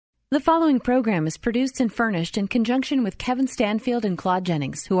The following program is produced and furnished in conjunction with Kevin Stanfield and Claude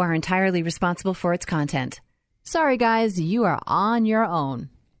Jennings, who are entirely responsible for its content. Sorry, guys, you are on your own.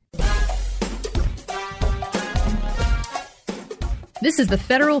 This is the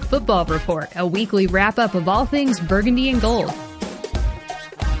Federal Football Report, a weekly wrap-up of all things burgundy and gold.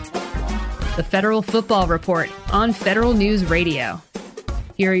 The Federal Football Report on Federal News Radio.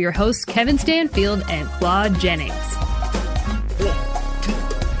 Here are your hosts, Kevin Stanfield and Claude Jennings.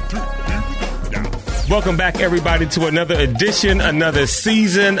 Welcome back, everybody, to another edition, another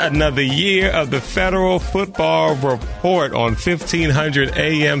season, another year of the Federal Football Report on 1500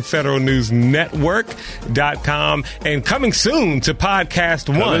 AM Federal News Network.com and coming soon to Podcast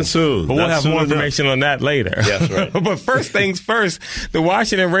One. Coming soon. But we'll have more information on that later. That's right. But first things first, the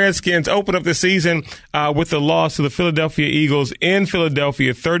Washington Redskins open up the season with the loss to the Philadelphia Eagles in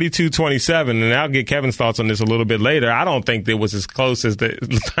Philadelphia, 32-27. And I'll get Kevin's thoughts on this a little bit later. I don't think it was as close as the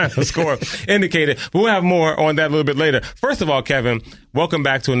final score indicated. But we'll have more on that a little bit later. First of all, Kevin, welcome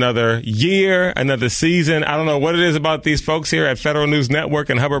back to another year, another season. I don't know what it is about these folks here at Federal News Network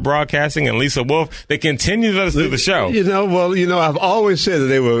and Hubbard Broadcasting and Lisa Wolf. They continue to do the show. I've always said that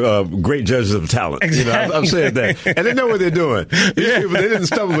they were great judges of talent. Exactly. I've said that. And they know what they're doing. These people, they didn't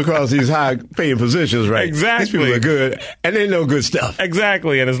stumble across these high-paying positions, right? Exactly. These people are good, and they know good stuff.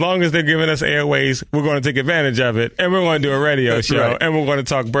 Exactly. And as long as they're giving us airways, we're going to take advantage of it. And we're going to do a radio show. Right. And we're going to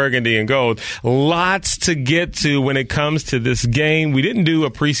talk burgundy and gold. Lots to get to when it comes to this game. We didn't do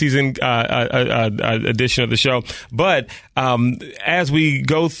a preseason edition of the show, but as we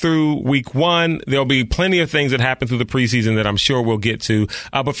go through week one, there'll be plenty of things that happen through the preseason that I'm sure we'll get to.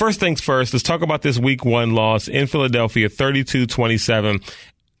 But first things first, let's talk about this week one loss in Philadelphia, 32-27.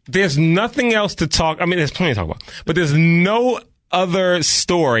 There's nothing else to talk. I mean, there's plenty to talk about, but there's no other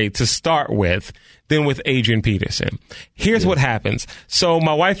story to start with than with Adrian Peterson. Here's what happens. So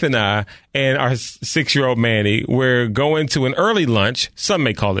my wife and I and our 6-year-old Manny, we're going to an early lunch. Some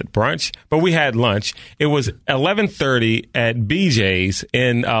may call it brunch, but we had lunch. It was 11:30 at BJ's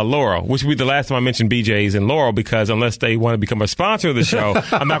in Laurel, which will be the last time I mentioned BJ's in Laurel, because unless they want to become a sponsor of the show,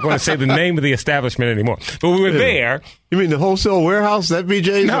 I'm not going to say the name of the establishment anymore. But we were there. You mean the wholesale warehouse, that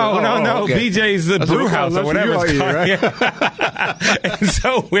BJ's? No. Okay. BJ's, the brew house or whatever it's called. Right? And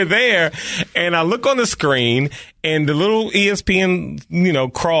so we're there, and I look on the screen, and the little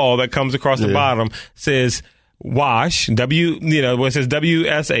ESPN, crawl that comes across the bottom says WASH, where it says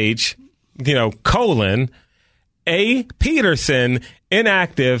WSH, : A. Peterson,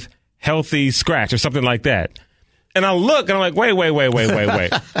 inactive, healthy scratch, or something like that. And I look, and I'm like, wait.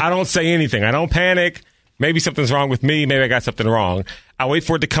 I don't say anything. I don't panic. Maybe something's wrong with me. Maybe I got something wrong. I wait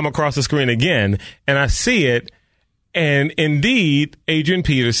for it to come across the screen again, and I see it. And indeed, Adrian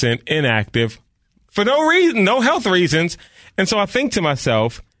Peterson, inactive for no reason, no health reasons. And so I think to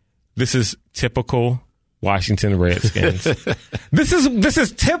myself, this is typical Washington Redskins. This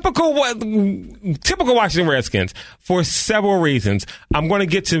is typical Washington Redskins for several reasons. I'm going to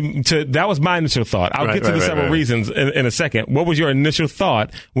get to that was my initial thought. I'll get to the several reasons in a second. What was your initial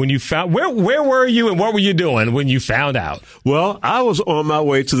thought when you found where were you and what were you doing when you found out? Well, I was on my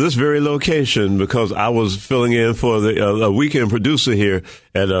way to this very location because I was filling in for a weekend producer here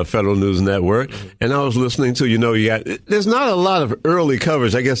at Federal News Network, and I was listening to there's not a lot of early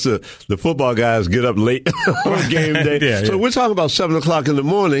coverage. I guess the football guys get up late on game day. So we're talking about 7:00 in the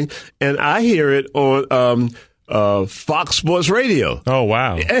morning, and I hear it on Fox Sports Radio. Oh,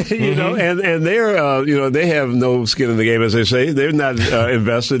 wow. And they're, they have no skin in the game, as they say. They're not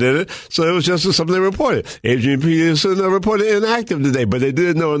invested in it. So it was just something they reported. Adrian Peterson reported inactive today, but they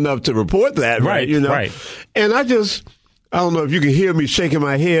didn't know enough to report that, right? Right. And I don't know if you can hear me shaking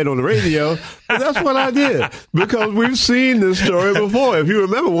my head on the radio, but that's what I did, because we've seen this story before. If you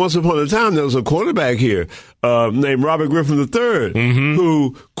remember, once upon a time, there was a quarterback here named Robert Griffin III,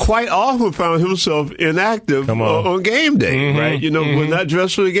 who quite often found himself inactive on game day, right? Would not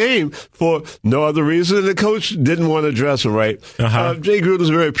dress for the game for no other reason than the coach didn't want to dress him right. Jay Gruden's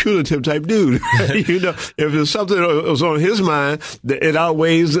a very punitive type dude. If there's something that was on his mind, it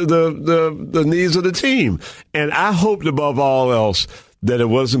outweighs the needs of the team. And I hoped above all else that it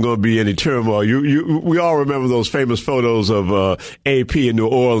wasn't going to be any turmoil. We all remember those famous photos of AP in New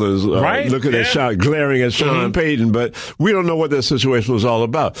Orleans, looking at Sean, glaring at Sean Payton, but we don't know what that situation was all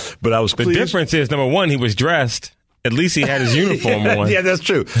about. But I was pleased. The difference is, number one, he was dressed. At least he had his uniform on. Yeah, that's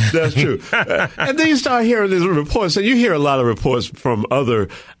true. And then you start hearing these reports, and you hear a lot of reports from other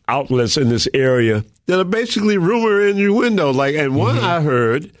outlets in this area that are basically rumor innuendo. And one I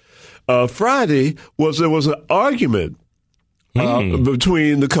heard Friday was there was an argument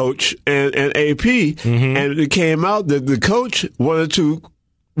between the coach and AP, and it came out that the coach wanted to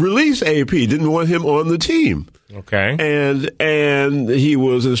release AP, didn't want him on the team. Okay. And he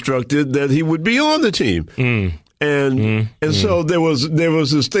was instructed that he would be on the team. And so there was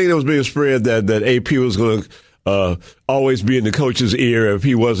this thing that was being spread that AP was going to always be in the coach's ear if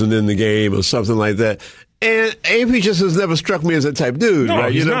he wasn't in the game or something like that. And AP just has never struck me as that type of dude,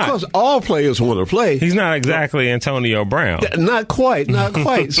 right? He's not. Of course, all players want to play. He's not exactly Antonio Brown. Not quite.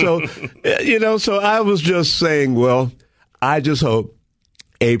 So, so I was just saying, well, I just hope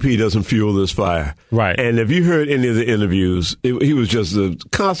AP doesn't fuel this fire. Right. And if you heard any of the interviews, he was just a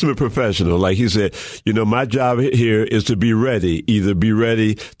consummate professional. Like he said, my job here is to be ready, either be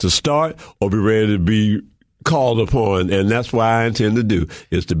ready to start or be ready to be called upon. And that's what I intend to do,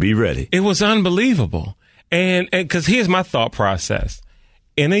 is to be ready. It was unbelievable. And because here's my thought process.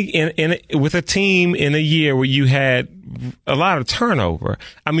 With a team in a year where you had a lot of turnover,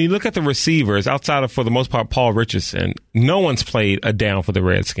 I mean, look at the receivers outside of, for the most part, Paul Richardson. No one's played a down for the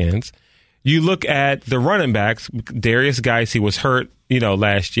Redskins. You look at the running backs, Darius Geis, he was hurt,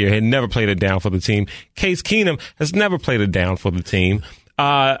 last year, had never played a down for the team. Case Keenum has never played a down for the team.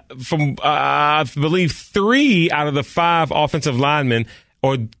 I believe 3 out of the 5 offensive linemen,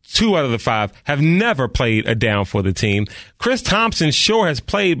 or 2 out of the 5, have never played a down for the team. Chris Thompson sure has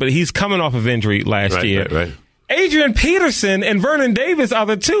played, but he's coming off of injury last year. Right. Adrian Peterson and Vernon Davis are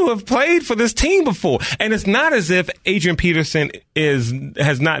the 2 who have played for this team before. And it's not as if Adrian Peterson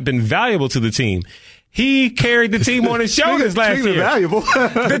has not been valuable to the team. He carried the team on his shoulders last year. Valuable.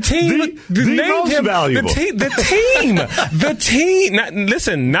 The team the most him valuable. The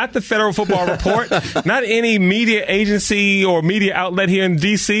team. Not the Federal Football Report, not any media agency or media outlet here in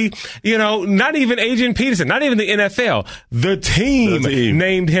D.C. Not even Adrian Peterson, not even the NFL. The team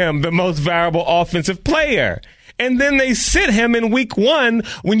named him the most valuable offensive player. And then they sit him in week 1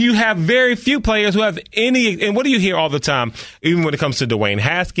 when you have very few players who have any. And what do you hear all the time, even when it comes to Dwayne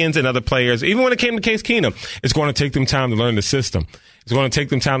Haskins and other players, even when it came to Case Keenum, it's going to take them time to learn the system.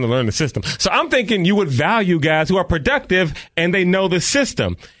 So I'm thinking you would value guys who are productive and they know the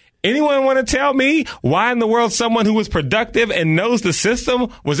system. Anyone want to tell me why in the world someone who was productive and knows the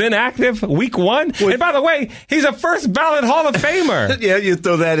system was inactive week 1? And by the way, he's a first ballot Hall of Famer. Yeah, you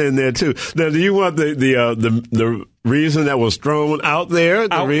throw that in there too. Now, do you want the reason that was thrown out there?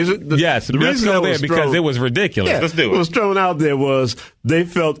 Yes, let's go there because it was ridiculous. Yeah, let's do it. What was thrown out there was they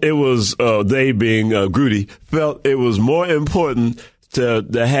felt it was they being Grudy felt it was more important to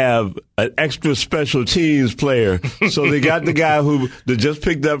have an extra special teams player. So they got the guy who they just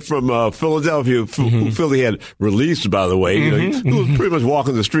picked up from Philadelphia, who Philly had released, by the way, who was pretty much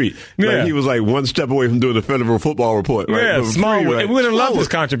walking the street. Yeah. Like, he was like one step away from doing the Federal Football Report. Right? Yeah, Smallwood. Right? We would have loved his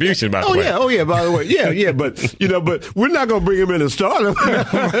contribution, by the way. Oh, yeah, by the way. Yeah, but we're not going to bring him in and start him.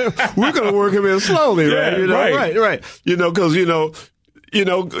 We're going to work him in slowly, right? Right. Because,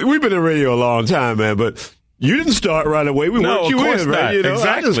 we've been in radio a long time, man, but you didn't start right away. We worked you in, right? Exactly.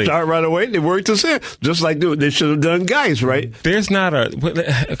 I didn't start right away. They worked us in, just like they should have done Geis, right? There's not a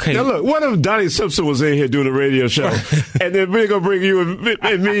okay. Now look, what if Donnie Simpson was in here doing a radio show, and then we're gonna bring you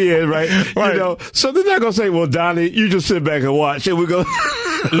and me in, right? So they're not gonna say, "Well, Donnie, you just sit back and watch," and we go.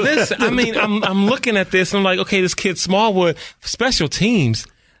 Listen, I mean, I'm looking at this, and I'm like, okay, this kid Smallwood, special teams.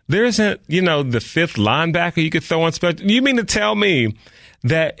 There isn't, the 5th linebacker you could throw on special. You mean to tell me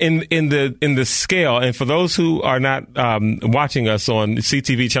that in the scale, and for those who are not watching us on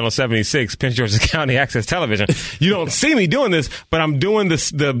CTV channel 76, Prince George's County Access Television, you don't see me doing this, but I'm doing this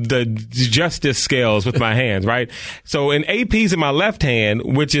the justice scales with my hands, right? So in AP's in my left hand,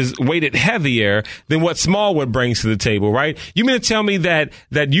 which is weighted heavier than what Smallwood brings to the table, right? You mean to tell me that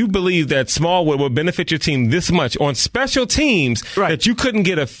you believe that Smallwood will benefit your team this much on special teams, right, that you couldn't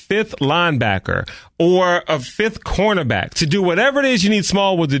get a 5th linebacker or a 5th cornerback to do whatever it is you need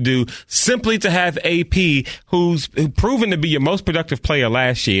Smallwood to do, simply to have AP, who's proven to be your most productive player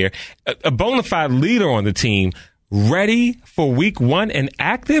last year, a bona fide leader on the team, ready for week 1 and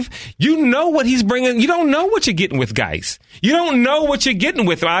active? You know what he's bringing. You don't know what you're getting with Geis. You don't know what you're getting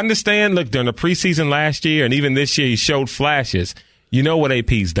with him. I understand, look, during the preseason last year and even this year, he showed flashes. You know what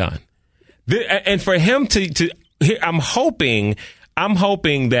AP's done. And for him I'm hoping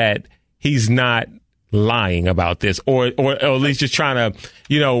that he's not lying about this, or at least just trying to,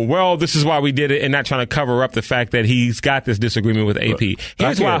 this is why we did it, and not trying to cover up the fact that he's got this disagreement with AP.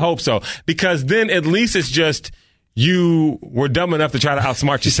 Here's why I hope so, because then at least it's just you were dumb enough to try to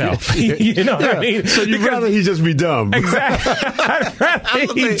outsmart yourself. You know what I mean? So you'd rather he just be dumb. Exactly. I'd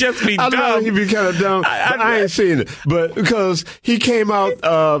rather he just be dumb. I'd rather he be kind of dumb. I ain't seen it. But because he came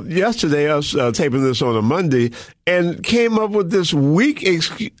out yesterday, us taping this on a Monday, and came up with this weak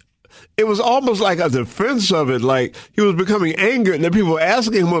excuse. it was almost like a defense of it. Like he was becoming angered, and then people were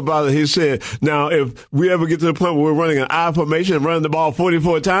asking him about it. He said, "Now, if we ever get to the point where we're running an I formation and running the ball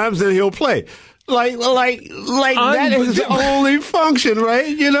 44 times, then he'll play." Like that is his only function, right?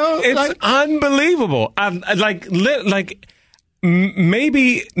 You know, it's unbelievable.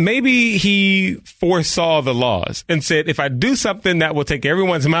 Maybe he foresaw the laws and said, if I do something that will take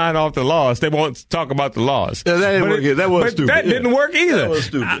everyone's mind off the laws, they won't talk about the laws. Yeah, that didn't work. That was stupid. That didn't work either. That was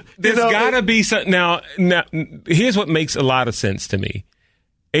stupid. There's got to be something. Now, here's what makes a lot of sense to me.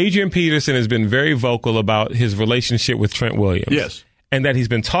 Adrian Peterson has been very vocal about his relationship with Trent Williams. Yes. And that he's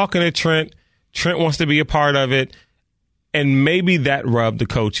been talking to Trent. Trent wants to be a part of it. And maybe that rubbed the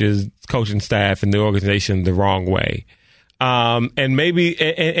coaching staff and the organization the wrong way. And maybe,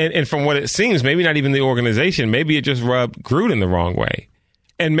 and from what it seems, maybe not even the organization, maybe it just rubbed Gruden the wrong way.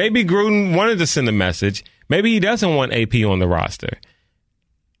 And maybe Gruden wanted to send a message. Maybe he doesn't want AP on the roster.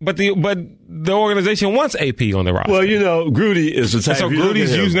 But the organization wants AP on the roster. Well, you know, Grudy is the type. So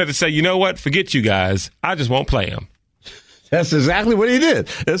Grudy's using that to say, you know what? Forget you guys. I just won't play him. That's exactly what he did.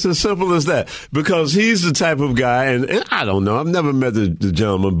 It's as simple as that. Because he's the type of guy, and I don't know, I've never met the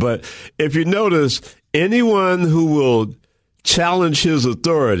gentleman, but if you notice, anyone who will challenge his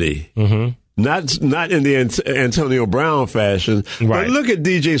authority, not in the Antonio Brown fashion, right. But look at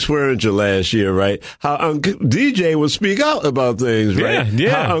DJ Swearinger last year, right? How DJ would speak out about things, right?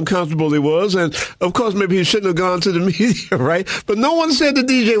 Yeah. How uncomfortable he was, and of course, maybe he shouldn't have gone to the media, right? But no one said that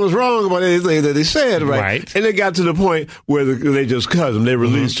DJ was wrong about anything that he said, right? And it got to the point where they just cut him, they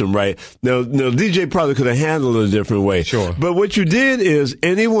released him, right? Now, DJ probably could have handled it a different way, sure. But what you did is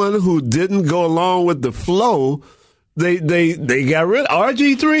anyone who didn't go along with the flow. They got rid.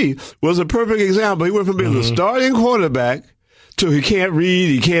 RG3 was a perfect example. He went from being the starting quarterback to he can't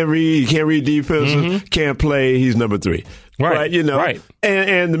read defenses, can't play. He's number 3, right? You know, right.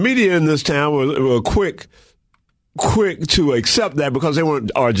 And the media in this town were quick to accept that because they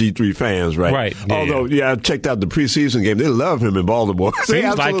weren't RG3 fans, right? Right. Yeah, Although, I checked out the preseason game. They love him in Baltimore. They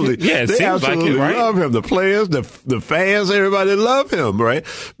absolutely right? love him. The players, the fans, everybody love him, right?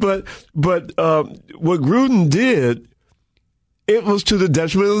 But what Gruden did, it was to the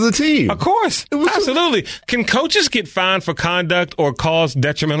detriment of the team. Of course. Absolutely. Can coaches get fined for conduct or cause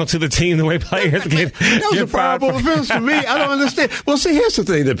detrimental to the team the way players get That was a fireable offense to me. I don't understand. Well, see, here's the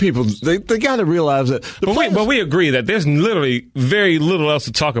thing that people, they got to realize that. But we agree that there's literally very little else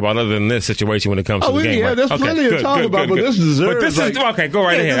to talk about other than this situation when it comes to the game. Yeah, right? there's plenty to talk about, but this deserves. But this is, okay, go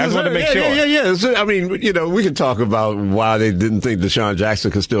right ahead. I just want to make sure. Yeah. I mean, we can talk about why they didn't think Deshaun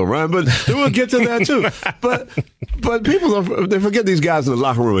Jackson could still run, but we'll get to that too. But people, they forget these guys in the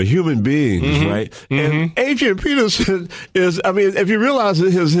locker room are human beings, right? And Adrian Peterson is, I mean, if you realize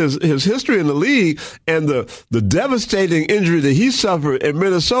his history in the league and the devastating injury that he suffered in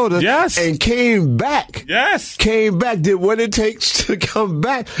Minnesota and came back, did what it takes to come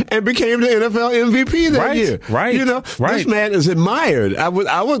back and became the NFL MVP that year. Right. You know, this man is admired. I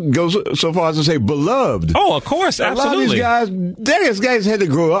would go so far as to say beloved. Oh, of course, absolutely. A lot of these guys had to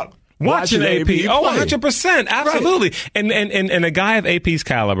grow up watching AP. Oh, 100%. Absolutely. Right. And a guy of AP's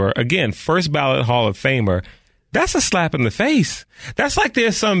caliber, again, first ballot Hall of Famer, that's a slap in the face. That's like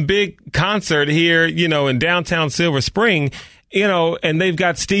there's some big concert here, in downtown Silver Spring, and they've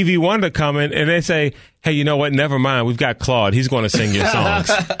got Stevie Wonder coming and they say, hey, you know what? Never mind. We've got Claude. He's going to sing your songs.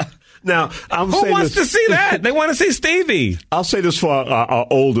 Now, who wants to see that? They want to see Stevie. I'll say this for our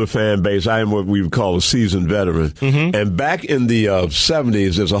older fan base. I am what we would call a seasoned veteran. And back in the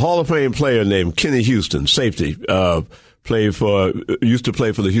 70s, there's a Hall of Fame player named Kenny Houston, safety. Used to play for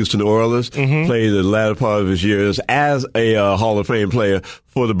the Houston Oilers. Played the latter part of his years as a Hall of Fame player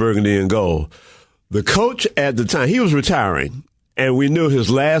for the Burgundy and Gold. The coach at the time, he was retiring. And we knew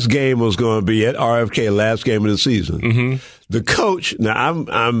his last game was going to be at RFK, last game of the season. The coach, now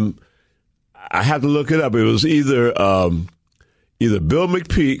I have to look it up. It was either Bill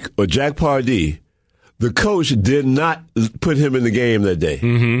McPeak or Jack Pardee. The coach did not put him in the game that day.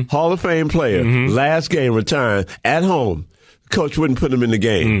 Hall of Fame player, last game, retiring at home. The coach wouldn't put him in the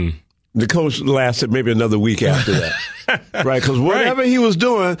game. The coach lasted maybe another week after that. Right? Because whatever he was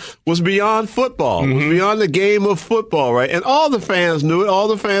doing was beyond football, was beyond the game of football, right? And all the fans knew it. All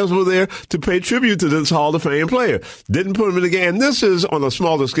the fans were there to pay tribute to this Hall of Fame player. Didn't put him in the game. And this is, on a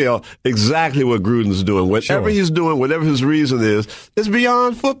smaller scale, exactly what Gruden's doing. Whatever he's doing, whatever his reason is, it's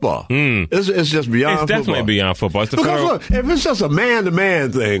beyond football. It's just beyond football. It's definitely beyond football. It's look, if it's just a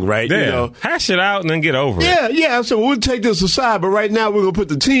man-to-man thing, right? Hash it out and then get over it. Yeah. So we'll take this aside, but right now we're going to put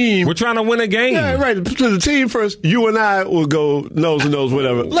the team trying to win a game. Yeah, right. To the team first. You and I will go nose to nose,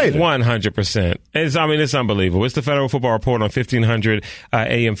 whatever, later. 100%. It's unbelievable. It's the Federal Football Report on 1500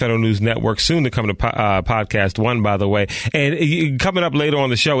 AM Federal News Network. Soon to come to podcast one, by the way. And coming up later on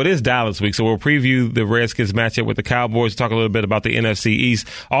the show, it is Dallas week, so we'll preview the Redskins matchup with the Cowboys, talk a little bit about the NFC East.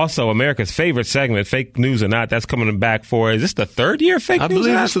 Also, America's favorite segment, Fake News or Not, that's coming back for, is this the third year Fake News? I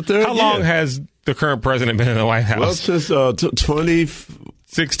believe it's the third year. How long has the current president been in the White House? Well, since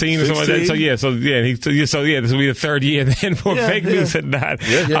 2016 or something like that. This will be the third year then for Fake News or Not.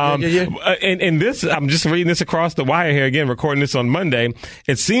 And this, I'm just reading this across the wire here again, recording this on Monday.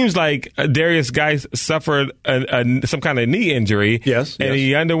 It seems like Darius Geis suffered some kind of knee injury. Yes. And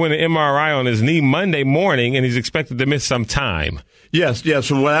he underwent an MRI on his knee Monday morning, and he's expected to miss some time. Yes.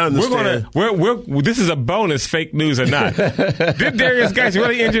 From what I understand, this is a bonus. Fake News or Not. Did Darius Geis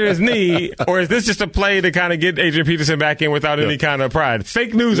really injure his knee, or is this just a play to kind of get Adrian Peterson back in without any kind of pride?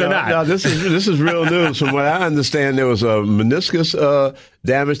 Fake News or Not? No, this is real news. From what I understand, there was a meniscus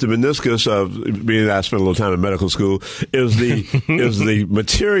damage. The meniscus, being that I spent a little time in medical school, is the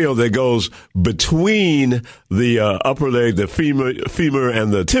material that goes between the upper leg, the femur,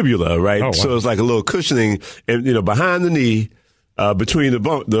 and the tibula. Right. Oh, wow. So it's like a little cushioning, and behind the knee. Between the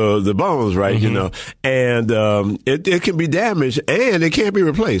bones, right? Mm-hmm. And it can be damaged and it can't be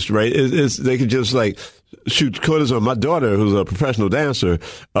replaced, right? They can just like shoot cortisone. My daughter, who's a professional dancer,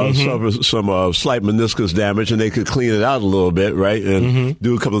 suffers some slight meniscus damage, and they could clean it out a little bit, right? And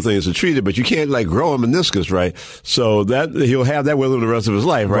do a couple of things to treat it, but you can't like grow a meniscus, right? So that he'll have that with him the rest of his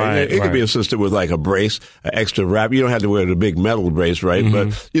life, right? It can be assisted with like a brace, an extra wrap. You don't have to wear the big metal brace, right?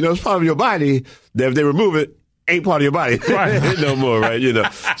 But it's part of your body. If they remove it, ain't part of your body no more, right?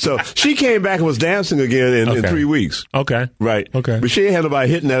 So she came back and was dancing again in 3 weeks. Okay. Right. Okay. But she ain't had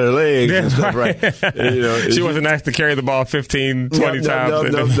nobody hitting at her legs and stuff, right? And, she wasn't asked to carry the ball 15, 20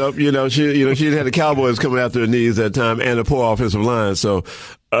 times. No. She had the Cowboys coming after her knees that time and a poor offensive line. So,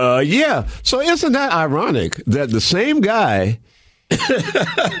 So isn't that ironic that the same guy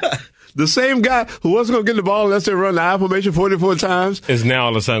the same guy who wasn't going to get the ball unless they run the I formation 44 times is now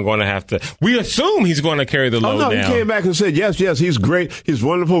all of a sudden going to have to. We assume he's going to carry the load. He came back and said, yes, he's great. He's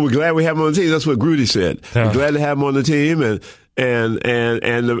wonderful. We're glad we have him on the team. That's what Grudy said. We're glad to have him on the team. And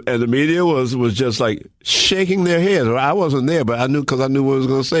the media was just like shaking their heads. I wasn't there, but I knew what I was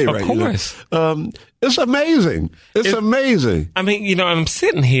going to say. Of course. It's amazing. It's amazing. I mean, I'm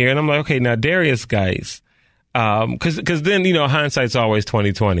sitting here and I'm like, okay, now Darius Geis, because then, hindsight's always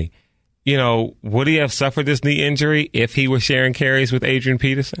 20/20. Would he have suffered this knee injury if he was sharing carries with Adrian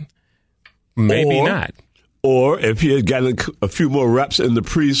Peterson? Maybe not. Or if he had gotten a few more reps in the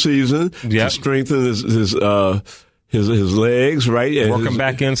preseason to strengthen his legs, right? And work him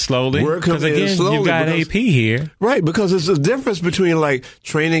back in slowly. Because again, you got AP here. Right, because there's a difference between like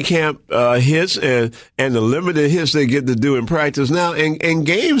training camp hits and the limited hits they get to do in practice now and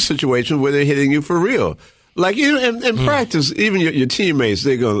game situations where they're hitting you for real. Like, in practice, even your teammates,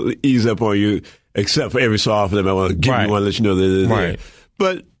 they're going to ease up on you, except for every so often they might want to give you one, let you know they're there.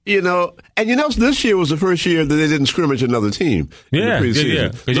 But, this year was the first year that they didn't scrimmage another team in the preseason. Yeah.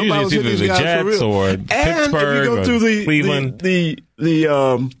 Because usually it's either the Jets or Pittsburgh or Cleveland. The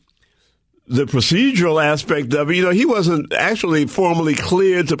procedural aspect of it, he wasn't actually formally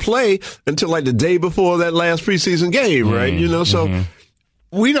cleared to play until like the day before that last preseason game, right? So...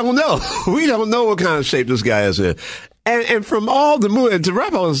 We don't know. We don't know what kind of shape this guy is in. And from all the moves, and to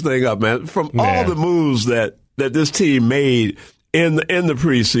wrap all this thing up, man, from all the moves that this team made in the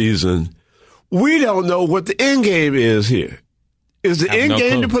preseason, we don't know what the end game is here. Is the end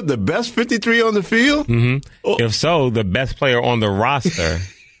game to put the best 53 on the field? Mm-hmm. If so, the best player on the roster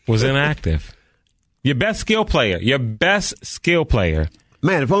was inactive. Your best skill player.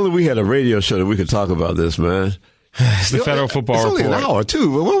 Man, if only we had a radio show that we could talk about this, man. It's the Federal Football Report. It's only an hour,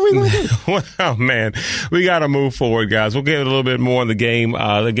 too. But what are we going to do? Well, man, we got to move forward, guys. We'll get a little bit more on the game.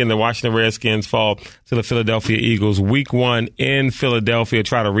 Again, the Washington Redskins fall to the Philadelphia Eagles. Week 1 in Philadelphia.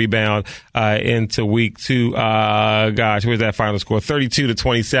 Try to rebound into Week 2. Where's that final score?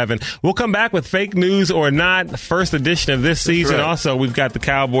 32-27. We'll come back with Fake News or Not, first edition of this season. Right. Also, we've got the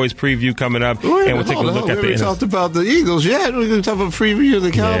Cowboys preview coming up, and we'll take a look at the... We talked about the Eagles yet. We're going to talk about preview of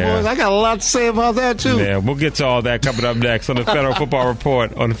the Cowboys. I got a lot to say about that, too. Yeah, we'll get to all that coming up next on the Federal Football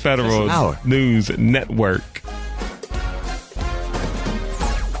Report on the Federal News Network.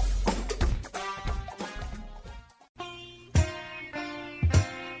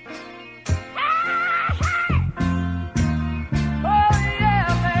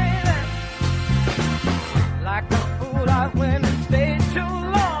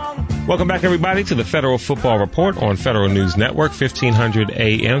 Welcome back, everybody, to the Federal Football Report on Federal News Network, 1500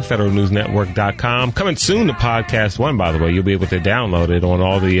 AM, federalnewsnetwork.com. Coming soon to Podcast One, by the way. You'll be able to download it on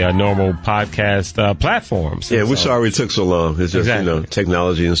all the normal podcast platforms. Yeah, we're sorry it took so long. It's just, exactly.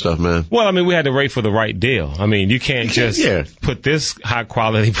 Technology and stuff, man. Well, I mean, we had to wait for the right deal. I mean, you can't just put this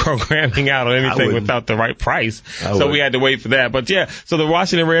high-quality programming out on anything without the right price. So we had to wait for that. But, yeah, so the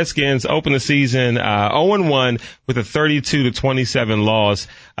Washington Redskins open the season 0-1 with a 32-27 loss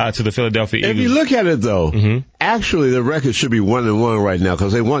to the Philadelphia Eagles. If you look at it, though, actually the record should be 1-1 right now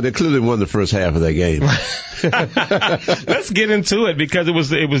because they clearly won the first half of that game. Let's get into it because it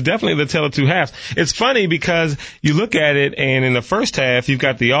was definitely the tale of two halves. It's funny because you look at it and in the first half you've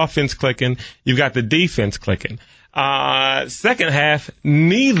got the offense clicking, you've got the defense clicking. Second half,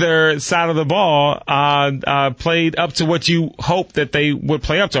 neither side of the ball played up to what you hoped that they would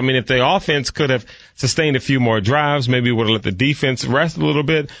play up to. I mean, if the offense could have sustained a few more drives, maybe it would have let the defense rest a little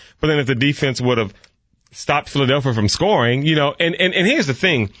bit. But then if the defense would have stopped Philadelphia from scoring, and here's the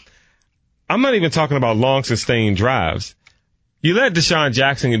thing. I'm not even talking about long sustained drives. You let Deshaun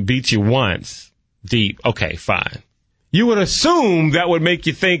Jackson beat you once deep. Okay, fine. You would assume that would make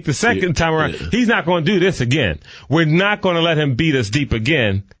you think the second time around, he's not going to do this again. We're not going to let him beat us deep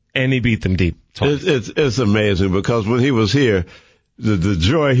again. And he beat them deep twice. It's amazing because when he was here, the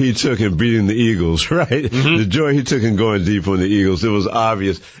joy he took in beating the Eagles, right? The joy he took in going deep on the Eagles, it was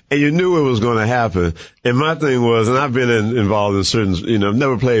obvious. And you knew it was going to happen. And my thing was, and I've been involved in certain, I've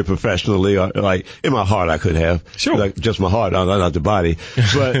never played professionally. Like, in my heart I could have. Sure. Like, just my heart, not the body.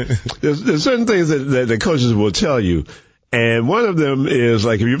 But there's certain things that the coaches will tell you. And one of them is,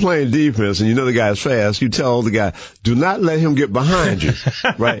 like, if you're playing defense and you know the guy's fast, you tell the guy, do not let him get behind you,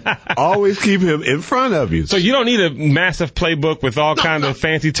 right? Always keep him in front of you. So you don't need a massive playbook with all kinds of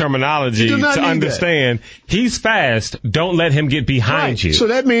fancy terminology to understand he's fast. Don't let him get behind you. So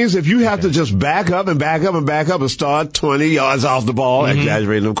that means if you have to just back up and start 20 yards off the ball,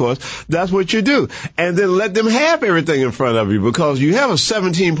 exaggerating, of course, that's what you do. And then let them have everything in front of you because you have a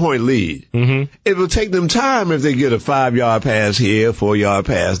 17-point lead. It will take them time if they get a 5-yard pass here, 4-yard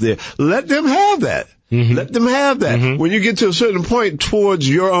pass there. Let them have that. Let them have that. When you get to a certain point towards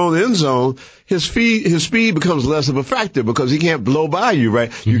your own end zone, his speed becomes less of a factor because he can't blow by you,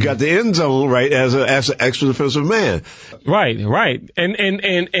 right? You got the end zone, right, as an extra defensive man. Right.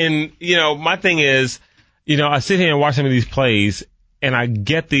 And my thing is, I sit here and watch some of these plays and I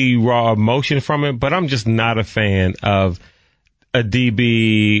get the raw emotion from it, but I'm just not a fan of a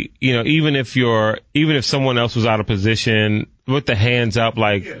DB, even if someone else was out of position with the hands up,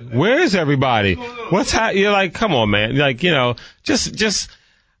 like, where is everybody? You're like, come on, man. Like, just,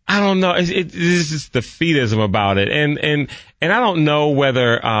 I don't know. It's just defeatism about it. And I don't know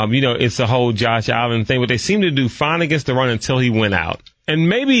whether, it's the whole Josh Allen thing, but they seem to do fine against the run until he went out. And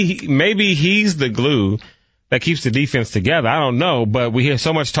maybe he's the glue that keeps the defense together. I don't know, but we hear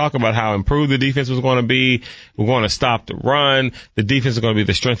so much talk about how improved the defense was going to be. We're going to stop the run. The defense is going to be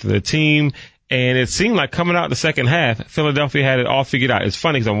the strength of the team. And it seemed like coming out the second half, Philadelphia had it all figured out. It's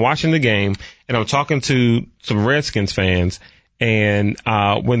funny because I'm watching the game and I'm talking to some Redskins fans. And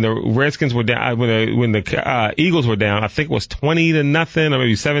when the Redskins were down, when the Eagles were down, I think it was 20-0 or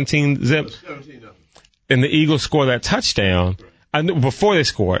maybe 17-zip. And the Eagles scored that touchdown. Before they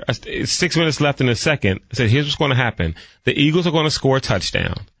scored, 6 minutes left in the second, I said, here's what's going to happen. The Eagles are going to score a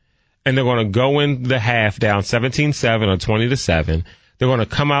touchdown, and they're going to go in the half down 17-7 or 20-7. They're going to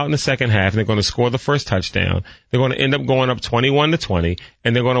come out in the second half, and they're going to score the first touchdown. They're going to end up going up 21-20,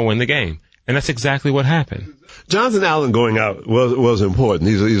 and they're going to win the game. And that's exactly what happened. Jonathan Allen going out was important.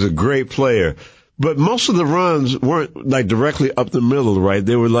 He's a great player. But most of the runs weren't like directly up the middle, right?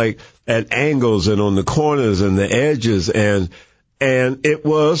 They were like at angles and on the corners and the edges and it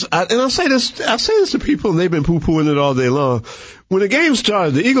was, and I say this to people, and they've been poo-pooing it all day long. When the game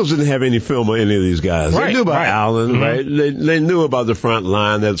started, the Eagles didn't have any film on any of these guys. They knew about Allen, right? They knew about the front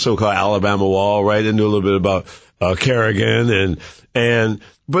line, that so-called Alabama wall, right? They knew a little bit about Kerrigan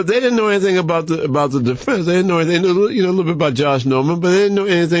but they didn't know anything about the defense. They didn't know anything. They knew, a little bit about Josh Norman, but they didn't know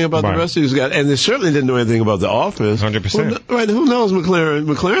anything about the rest of these guys. And they certainly didn't know anything about the offense. 100%. Right. Who knows McLaren?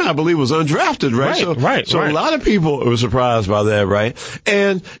 McLaren, I believe, was undrafted, right? So a lot of people were surprised by that, right?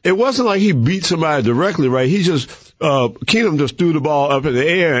 And it wasn't like he beat somebody directly, right? He just, Keenum just threw the ball up in the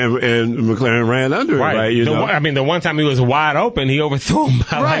air and McLaren ran under it, right? The one time he was wide open, he overthrew him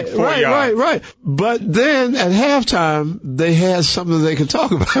by like 4 yards. Right. But then at halftime, they had something they could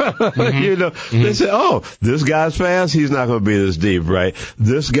talk about. They said, oh, this guy's fast. He's not going to be this deep, right?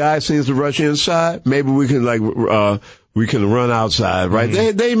 This guy seems to rush inside. Maybe we can we can run outside, right?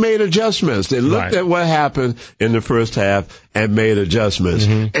 Mm-hmm. They made adjustments. They looked at what happened in the first half and made adjustments.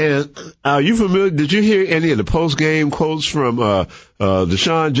 Mm-hmm. And are you familiar? Did you hear any of the post-game quotes from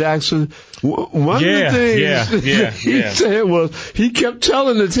Deshaun Jackson? One of the things he said was he kept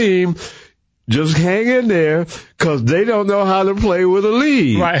telling the team, just hang in there, because they don't know how to play with a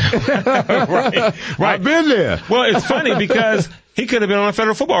lead. Right. I've been there. Well, it's funny because he could have been on a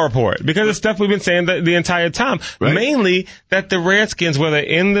Federal Football Report, because it's stuff we've been saying the entire time. Right. Mainly that the Redskins, whether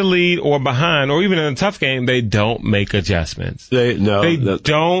in the lead or behind, or even in a tough game, they don't make adjustments. They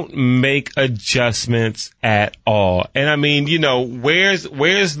don't make adjustments at all. And I mean, where's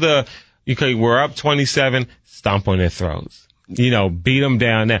the, okay, we're up 27, stomp on their throats. Beat them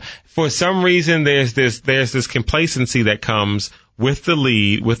down now. For some reason, there's this complacency that comes with the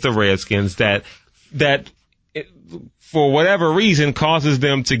lead, with the Redskins, that for whatever reason causes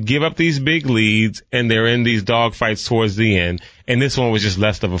them to give up these big leads, and they're in these dogfights towards the end. And this one was just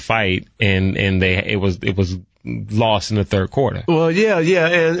less of a fight, and it was lost in the third quarter. Well, yeah,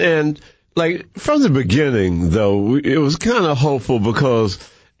 and like from the beginning though, it was kind of hopeful because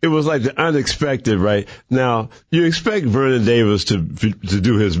it was like the unexpected, right? Now, you expect Vernon Davis to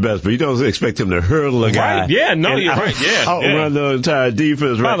do his best, but you don't expect him to hurdle a guy. Right, yeah, no, you're right, yeah. Outrun the entire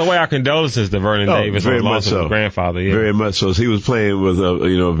defense, right? By the way, our condolences to Vernon Davis on the loss of his grandfather. Yeah. Very much so. He was playing with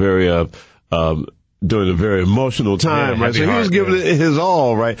during a very emotional time, right? So he was giving it his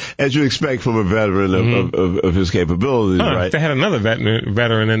all, right? As you expect from a veteran of his capabilities, right? If they had another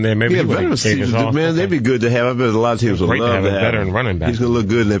veteran in there, maybe he would have gave his all. Man, they'd be good to have. I bet a lot of teams would love to have a veteran running back. He's going to look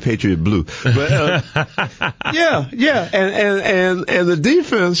good in that Patriot blue. But, yeah. And the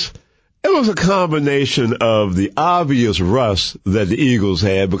defense, it was a combination of the obvious rust that the Eagles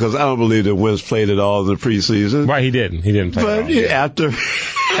had, because I don't believe that Wentz played at all in the preseason. Right, he didn't play at all.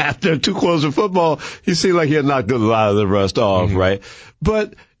 But after 2 quarters of football, he seemed like he had knocked a lot of the rust off, right?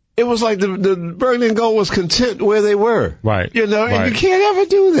 But it was like the Burgundy and Gold was content where they were. Right. And you can't ever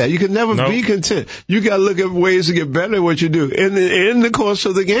do that. You can never be content. You got to look at ways to get better at what you do in the course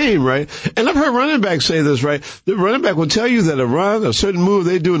of the game, right? And I've heard running backs say this, right? The running back will tell you that a certain move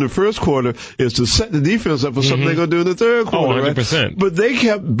they do in the first quarter is to set the defense up for something they're going to do in the third quarter. 100%. Right? But they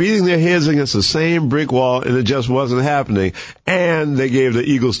kept beating their heads against the same brick wall, and it just wasn't happening. And they gave the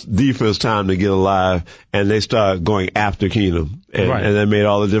Eagles defense time to get alive, and they started going after Keenum. And that made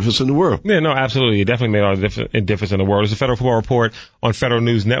all the difference in the world. Yeah, no, absolutely. It definitely made all the difference in the world. It's a Federal Football Report on Federal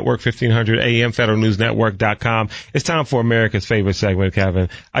News Network, 1500 AM, federalnewsnetwork.com. It's time for America's favorite segment, Kevin.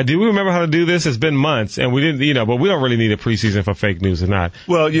 Do we remember how to do this? It's been months, and we didn't, but we don't really need a preseason for fake news or not.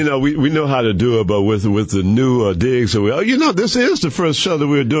 Well, we know how to do it, but with the new digs, this is the first show that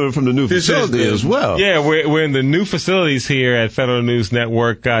we're doing from the new facility as well. Yeah, we're in the new facilities here at Federal News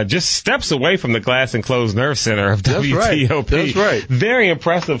Network, just steps away from the Glass Enclosed Nerve Center of WTOP. That's right. Very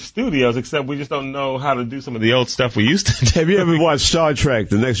impressive studios, except we just don't know how to do some of the old stuff we used to do. Have you ever watched Star Trek,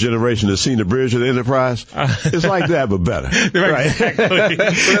 The Next Generation, and seen the bridge of the Enterprise? It's like that, but better. Right. Exactly.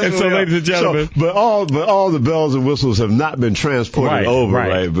 And so, ladies and gentlemen. But all the bells and whistles have not been transported over,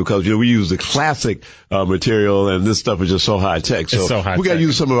 right? Because we use the classic material, and this stuff is just so high tech. So, we got to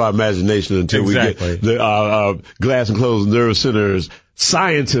use some of our imagination until we get the Glass Enclosed Nerve Center's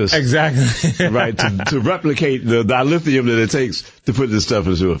scientists, right, to replicate the dilithium that it takes to put this stuff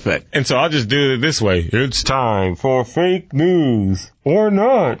into effect. And so I'll just do it this way. It's time for fake news. Or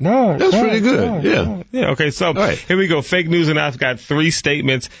not. That's pretty good. Yeah. Okay. So Here we go. Fake news. And I've got 3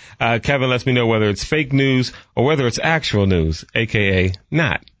 statements. Kevin lets me know whether it's fake news or whether it's actual news, AKA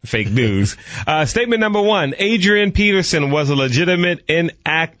not fake news. Statement number 1. Adrian Peterson was a legitimate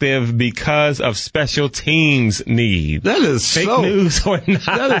inactive because of special teams need. That is fake news or not.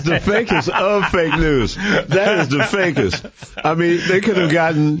 That is the fakest of fake news. That is the fakest. I mean, they could have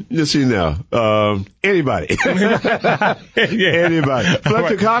gotten, anybody. Anybody.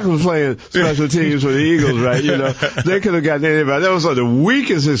 Fletcher Cox was playing special teams for the Eagles, right? They could have gotten anybody. That was like the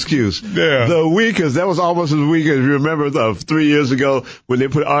weakest excuse. Yeah. The weakest. That was almost as weak as you remember 3 years ago when they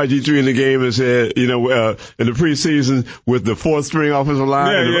put RG3 in the game and said, in the preseason with the 4th string offensive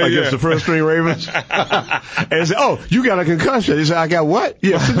line against the 1st string Ravens. And said, you got a concussion. He said, I got what?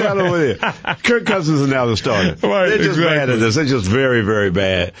 Yeah, sit down over there. Kirk Cousins is now the starter. Right, they're just bad at this. They're just very, very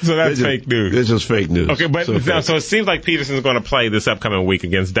bad. So that's fake news. It's just fake news. Okay, but so it seems like Peterson's going to play this upcoming week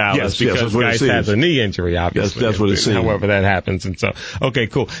against Dallas because Guice has a knee injury, obviously. That's what it seems. However that happens. And so, okay,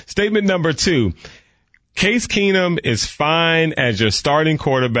 cool. Statement number 2. Case Keenum is fine as your starting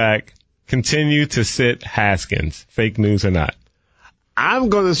quarterback. Continue to sit Haskins. Fake news or not? I'm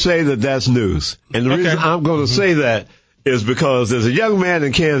going to say that that's news. And the reason I'm going to say that is because there's a young man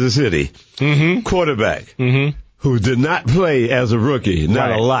in Kansas City, quarterback, who did not play as a rookie. Not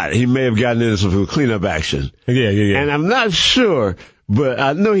Right. a lot. He may have gotten into some cleanup action. Yeah. And I'm not sure, but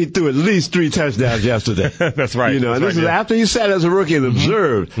I know he threw at least 3 touchdowns yesterday. That's right. You know, and That's this is right, after he sat as a rookie and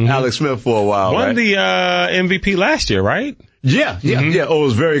observed Alex Smith for a while. Won right? the MVP last year, right? Yeah. Oh, it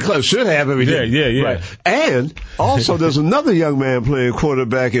was very close. Should have everything. Yeah. Right. And also, there's another young man playing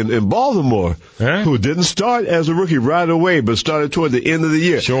quarterback in Baltimore who didn't start as a rookie right away, but started toward the end of the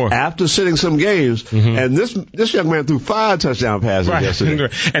year. Sure. After sitting some games, and this young man threw 5 touchdown passes yesterday.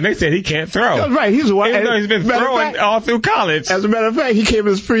 And they said he can't throw. That's right. He's Even though he's been throwing all through college. As a matter of fact, he came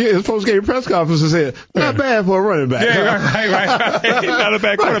in his post-game press conference and said, "Not bad for a running back." Yeah, right. Not a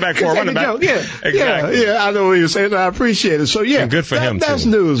bad quarterback for a running back. Yeah, exactly. Yeah, I know what you're saying. I appreciate it. So yeah, and good for him. That's too.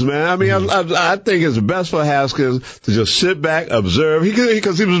 news, man. I mean, I think it's best for Haskins to just sit back, observe.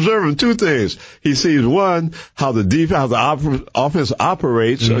 Because he was observing 2 things. He sees, one, how the offense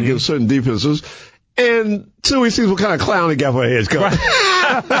operates against certain defenses, and 2, he sees what kind of clown he got for a head coach.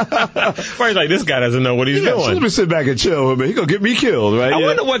 Right, he's like, this guy doesn't know what he's doing. Let me sit back and chill with me. He's gonna get me killed, right? I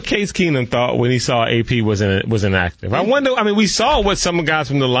wonder what Case Keenum thought when he saw AP was inactive. I wonder. I mean, we saw what some guys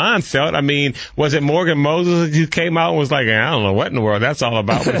from the line felt. I mean, was it Morgan Moses who came out and was like, I don't know what in the world that's all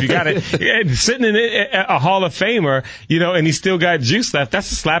about. But if you got it sitting in a Hall of Famer, you know, and he still got juice left,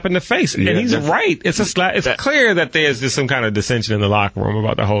 that's a slap in the face. And he's right. It's a slap. It's clear that there's just some kind of dissension in the locker room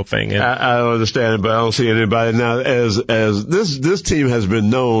about the whole thing. And I don't understand it, but I don't see anybody now. As this team has been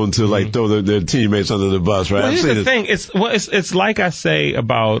known to like throw their teammates under the bus, right? Well, here's the thing. It's like I say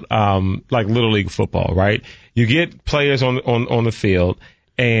about like Little League football, right? You get players on the field,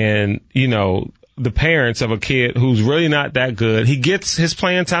 and you know the parents of a kid who's really not that good. He gets his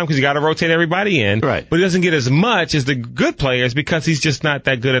playing time because you got to rotate everybody in, right? But he doesn't get as much as the good players because he's just not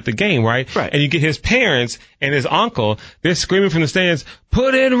that good at the game, right? Right. And you get his parents and his uncle. They're screaming from the stands,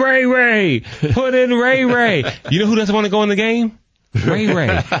 "Put in Ray Ray! Put in Ray Ray!" You know who doesn't want to go in the game? Ray.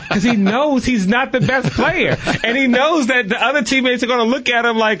 Because he knows he's not the best player. And he knows that the other teammates are going to look at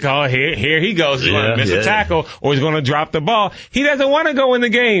him like, oh, here he goes. He's going to miss a tackle or he's going to drop the ball. He doesn't want to go in the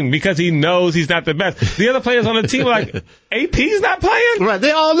game because he knows he's not the best. The other players on the team are like, AP's not playing? Right.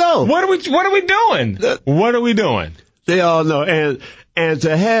 They all know. What are we doing? What are we doing? They all know. And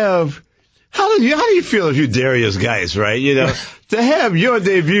to have, how do you feel if you're Darius Geis, right? You know, to have your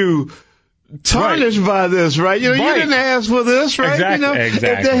debut tarnished by this, right? You know, you didn't ask for this, right? Exactly. You know, if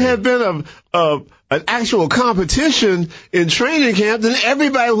there had been an actual competition in training camp, then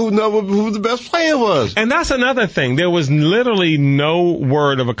everybody would know who the best player was. And that's another thing. There was literally no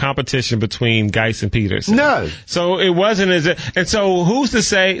word of a competition between Geis and Peterson. None. So it wasn't as if, and so who's to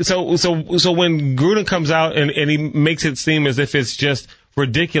say, so when Gruden comes out and he makes it seem as if it's just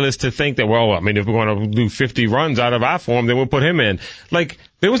ridiculous to think that, well, I mean, if we're going to do 50 runs out of our form, then we'll put him in. Like,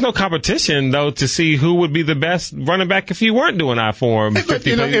 there was no competition, though, to see who would be the best running back if you weren't doing our form. Hey, but,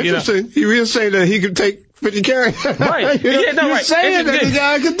 interesting. He was saying that he could take 50 carries. Right. You're saying that the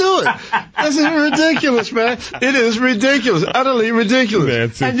guy could do it. This is ridiculous, man. It is ridiculous. Utterly ridiculous. Man,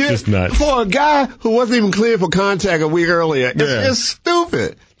 it's just nuts. For a guy who wasn't even cleared for contact a week earlier, it's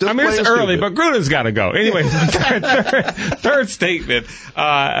stupid. I mean, it's early, but Gruden's got to go. Anyway, third statement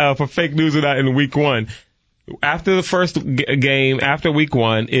for Fake News or Not in week 1. After the first game, after week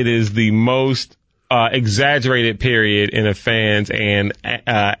 1, it is the most exaggerated period in a fan's and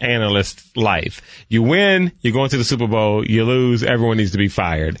analyst's life. You win, you're going to the Super Bowl. You lose, everyone needs to be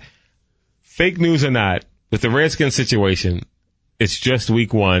fired. Fake news or not, with the Redskins situation, it's just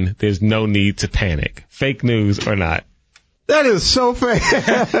week 1. There's no need to panic. Fake news or not. That is so fair.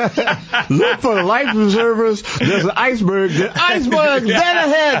 Look for the life preservers. There's an iceberg. The iceberg dead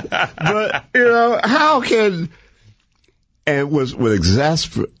ahead. But, you know, how can... And what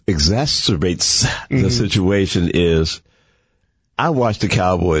exacerbates the situation is I watched the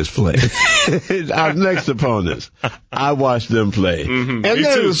Cowboys play. Our next opponents, I watched them play, and they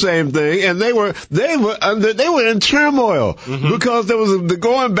were the same thing. And they were in turmoil because there was the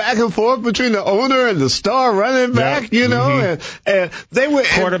going back and forth between the owner and the star running back. You know, and they were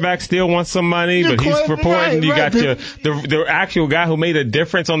quarterback still wants some money, but he's reporting. You got the actual guy who made a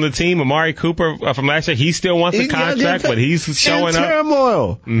difference on the team, Amari Cooper from last year. He still wants a contract, but he's showing up.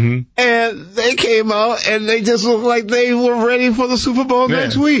 Turmoil, and they came out and they just looked like they were ready for the Super Bowl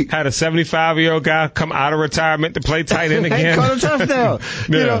next week. Had a 75-year-old guy come out of retirement to play tight end again. Caught a touchdown.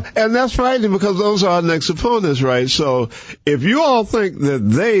 You know, and that's frightening because those are our next opponents, right? So if you all think that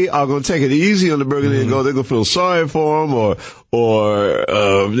they are going to take it easy on the Burgundy and go, they're going to feel sorry for them or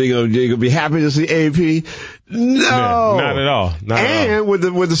they're going to be happy to see AP, No, not at all. And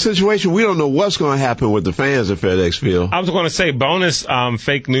with the situation, we don't know what's going to happen with the fans at FedEx Field. I was going to say, bonus,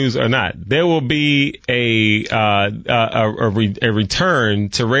 fake news or not, there will be a return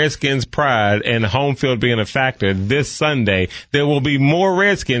to Redskins pride and home field being a factor this Sunday. There will be more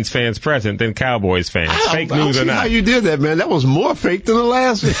Redskins fans present than Cowboys fans. Fake news or not? How you did that, man? That was more fake than the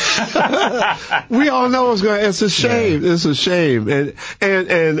last one. We all know it's a shame. Yeah. It's a shame. And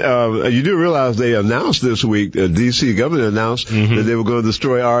you do realize they announced this week. The D.C. government announced that they were going to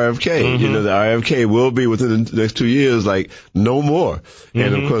destroy RFK. You know, the RFK will be within the next 2 years, like no more.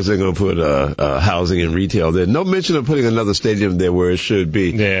 And of course, they're going to put housing and retail there. No mention of putting another stadium there where it should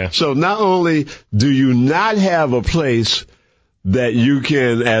be. Yeah. So not only do you not have a place that you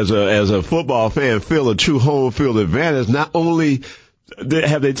can, as a football fan, feel a true home field advantage, not only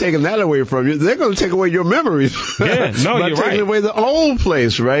have they taken that away from you, they're going to take away your memories. Yeah, no, by you're taking right. away the old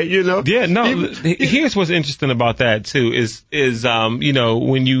place, right? You know. Yeah, no. Here's what's interesting about that too is you know,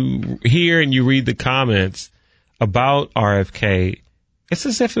 when you hear and you read the comments about RFK, it's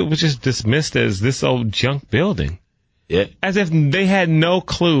as if it was just dismissed as this old junk building. Yeah. As if they had no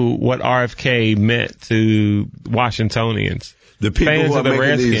clue what RFK meant to Washingtonians. The people who are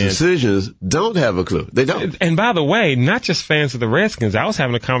making these decisions don't have a clue. They don't. And by the way, not just fans of the Redskins. I was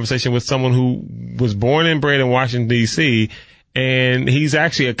having a conversation with someone who was born and bred in Washington, D.C., and he's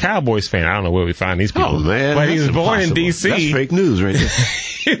actually a Cowboys fan. I don't know where we find these people. Oh, man. But he was born in D.C. That's fake news right there.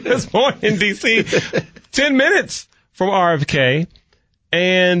 He was born in D.C. 10 minutes from RFK,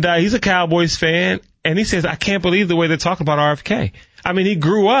 and he's a Cowboys fan, and he says, I can't believe the way they're talking about RFK. I mean, he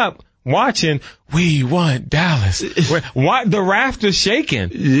grew up watching, we want Dallas. The rafters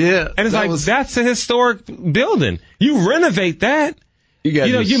shaking. Yeah. And it's that's a historic building. You renovate that.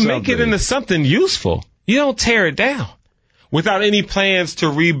 You make it into something useful. You don't tear it down without any plans to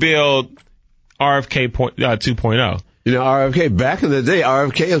rebuild RFK 2.0. You know, RFK, back in the day,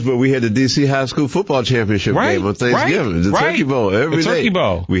 RFK is where we had the D.C. High School Football Championship game on Thanksgiving. The Turkey Bowl every day. Turkey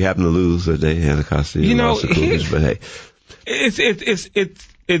Bowl. We happen to lose that day, Anacostia. You know, but hey.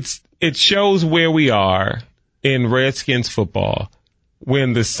 It shows where we are in Redskins football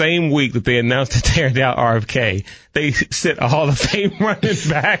when the same week that they announced to tear down RFK, they sit a Hall of Fame running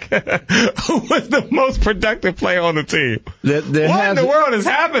back who was the most productive player on the team. What in the world is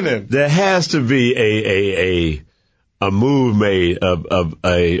happening? There has to be a move made,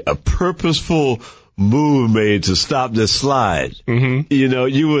 a purposeful move made to stop this slide. Mm-hmm. You know,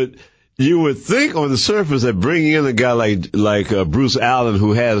 you would think on the surface that bringing in a guy like Bruce Allen,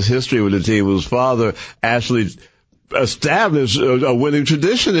 who has history with the team, whose father actually established a winning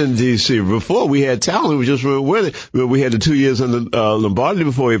tradition in D.C. Before we had talent, we just weren't winning. We had the 2 years in Lombardi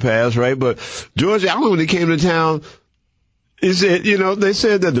before he passed, right? But George Allen, when he came to town, he said, you know, they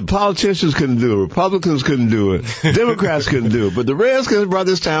said that the politicians couldn't do it, Republicans couldn't do it, Democrats couldn't do it, but the Redskins brought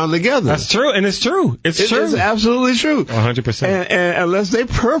this town together. That's true, and it's true. It's true. It's absolutely true. 100%. And unless they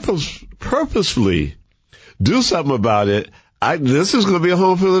purposefully do something about it, this is going to be a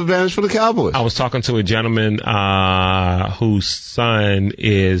home field advantage for the Cowboys. I was talking to a gentleman whose son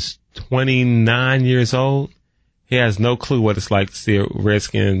is 29 years old. He has no clue what it's like to see a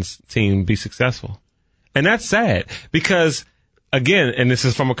Redskins team be successful. And that's sad because, again, and this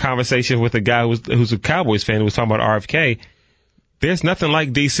is from a conversation with a guy who's a Cowboys fan who was talking about RFK, there's nothing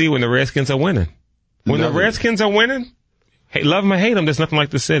like D.C. when the Redskins are winning. When the Redskins are winning, hey, love them or hate them, there's nothing like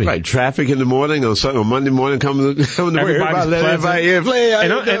the city. Right, traffic in the morning on Monday morning coming to everybody in, play,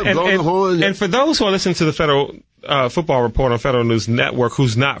 blowing the horn. And for those who are listening to the Federal Football Report on Federal News Network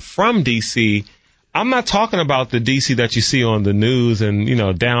who's not from D.C., I'm not talking about the D.C. that you see on the news and, you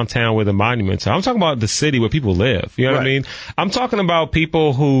know, downtown where the monuments are. I'm talking about the city where people live. You know what I mean? I'm talking about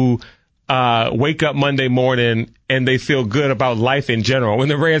people who wake up Monday morning and they feel good about life in general when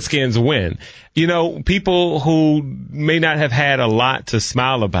the Redskins win. You know, people who may not have had a lot to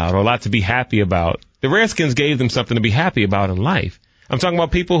smile about or a lot to be happy about. The Redskins gave them something to be happy about in life. I'm talking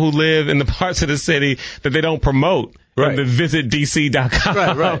about people who live in the parts of the city that they don't promote. Right. The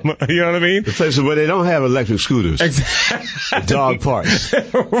visitdc.com. Right. You know what I mean? The places where they don't have electric scooters. Exactly. Dog parks.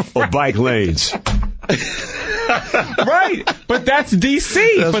 Or bike lanes. Right. But that's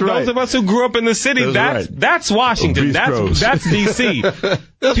D.C. For those of us who grew up in the city, that's Washington. That's D.C.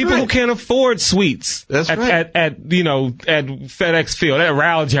 People who can't afford suites at FedEx Field, at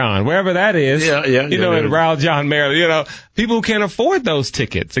Rowell John, wherever that is. At Rowell John, Maryland. People who can't afford those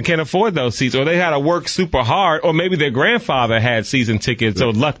tickets and can't afford those seats, or they had to work super hard, or maybe their grandfather had season tickets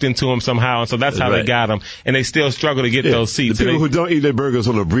or lucked into them somehow, and so that's how they got them, and they still struggle to get those seats. The people who don't eat their burgers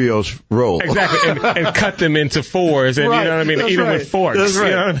on a brioche roll. Exactly, and cut them into fours, and you know what I mean, eat them with forks. That's right.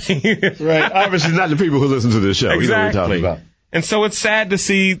 You know what I mean? Right. Obviously not the people who listen to this show. Exactly. You know what we're talking about. And so it's sad to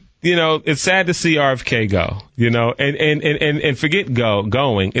see, RFK go, and forget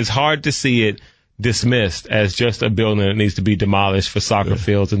going. It's hard to see it dismissed as just a building that needs to be demolished for soccer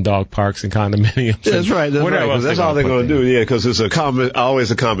fields and dog parks and condominiums. That's right. That's all they're going to do. Yeah, because it's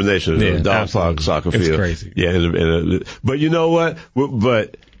always a combination of dog park, soccer field. It's crazy. Yeah, but you know what?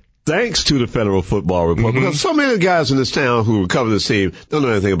 But thanks to the Federal Football Report, because so many guys in this town who cover this team don't know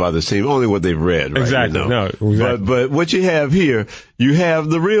anything about this team, only what they've read. Right? Exactly. But what you have here, you have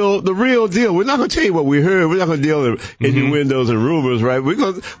the real deal. We're not going to tell you what we heard. We're not going to deal with innuendos and rumors, right? We're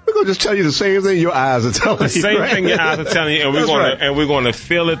going to just tell you the same thing your eyes are telling you. The same thing your eyes are telling you, and we're going to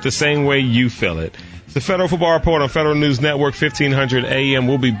feel it the same way you feel it. It's the Federal Football Report on Federal News Network, 1500 AM.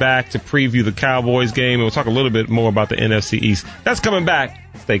 We'll be back to preview the Cowboys game, and we'll talk a little bit more about the NFC East. That's coming back.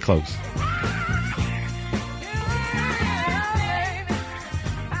 Stay close.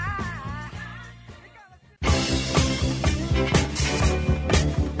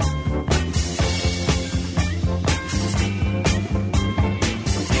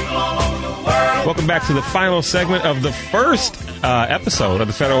 Welcome back to the final segment of the first episode of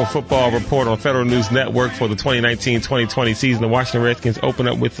the Federal Football Report on Federal News Network for the 2019-2020 season. The Washington Redskins open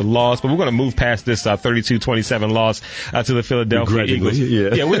up with the loss, but we're going to move past this 32-27 loss to the Philadelphia Eagles.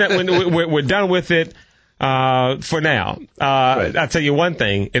 We're done with it for now. I'll tell you one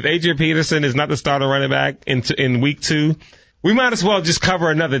thing. If Adrian Peterson is not the starting running back in week 2, we might as well just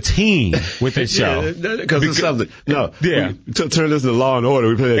cover another team with this show. Because it's something. No. Yeah. Turn this into Law and Order.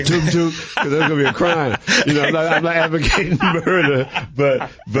 We play that toot-toot, because there's going to be a crime. I'm not advocating murder,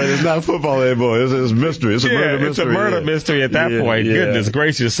 but it's not football anymore. It's mystery. It's a murder mystery. It's a murder mystery at that point. Yeah. Goodness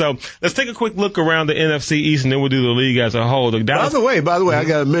gracious. So let's take a quick look around the NFC East, and then we'll do the league as a whole. By the way, I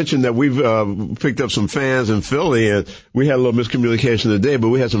got to mention that we've picked up some fans in Philly, and we had a little miscommunication today, but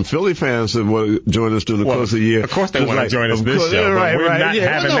we had some Philly fans that want to join us during the course of the year. Of course they want to join us. This show, right.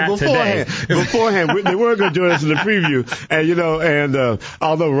 Beforehand, they weren't going to join us in the preview, and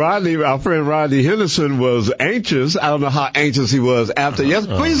although our friend Rodney Henderson was anxious, I don't know how anxious he was after.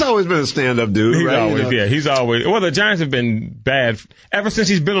 But he's always been a stand-up dude. He's always. Well, the Giants have been bad ever since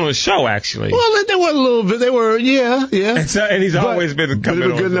he's been on the show. Actually, well, they were a little bit. They were, and he's always been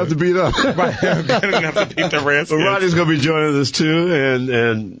good enough to beat up. Right, good enough to beat the Redskins. But Rodney's going to be joining us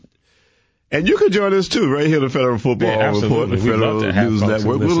too, and you can join us too, right here on the Federal Football Report, the Federal News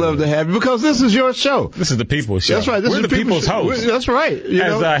Network. We'd love to have you, because this is your show. This is the people's show. That's right. We're the people's host. That's right.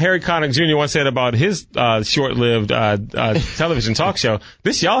 As Harry Connick Jr. once said about his short-lived television talk show,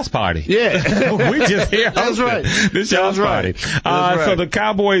 this y'all's party. Yeah. We just here. That's right. This y'all's party. So the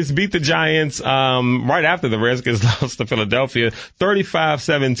Cowboys beat the Giants right after the Redskins lost to Philadelphia,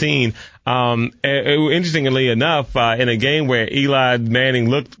 35-17. Interestingly enough, in a game where Eli Manning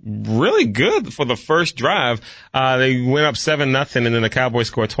looked really good for the first drive, they went up 7-0, and then the Cowboys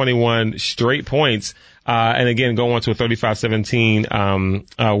scored 21 straight points. And again, go on to a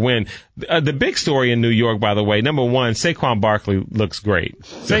 35-17 win. The big story in New York, by the way, number one, Saquon Barkley looks great.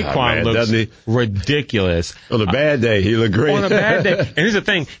 Saquon looks ridiculous. On a bad day, he looked great. On a bad day. And here's the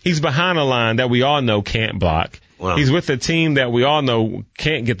thing, he's behind a line that we all know can't block. Wow. He's with a team that we all know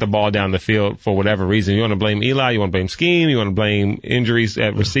can't get the ball down the field for whatever reason. You want to blame Eli, you want to blame scheme, you want to blame injuries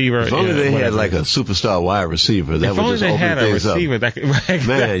at receiver. If only they had like a superstar wide receiver, that would just open things up.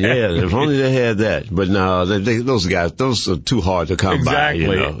 Man, if only they had that. But no, those guys, those are too hard to come by.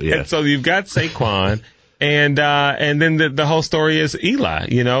 Exactly. And so you've got Saquon. And then the whole story is Eli,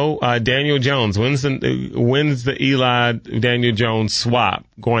 Daniel Jones. When's the Eli Daniel Jones swap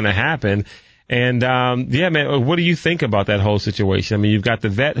going to happen? And, man, what do you think about that whole situation? I mean, you've got the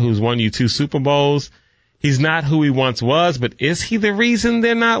vet who's won you 2 Super Bowls. He's not who he once was, but is he the reason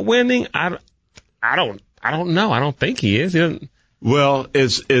they're not winning? I don't know. I don't think he is. Well,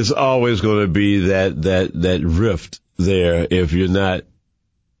 it's always going to be that rift there if you're not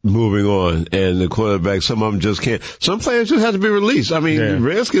moving on, and the quarterback, some of them just can't. Some players just have to be released. I mean,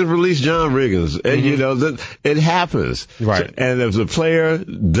 Redskins released John Riggins, and it happens. Right. And if the player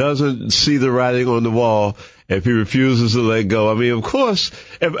doesn't see the writing on the wall if he refuses to let go. I mean, of course,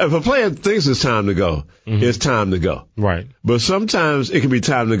 if a player thinks it's time to go, it's time to go. Right. But sometimes it can be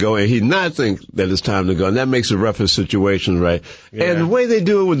time to go and he not think that it's time to go, and that makes a rougher situation, right? Yeah. And the way they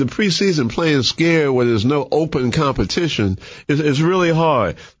do it with the preseason, playing scared where there's no open competition, it's really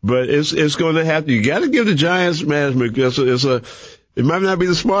hard. But it's going to have to. You got to give the Giants management. It might not be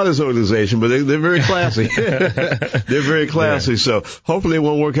the smartest organization, but they're very classy. They're very classy. Yeah. So hopefully it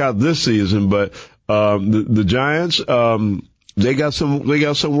won't work out this season. But the Giants, they got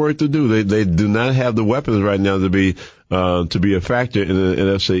some work to do. They do not have the weapons right now to be a factor in the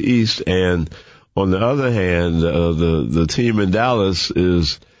NFC East. And on the other hand, the team in Dallas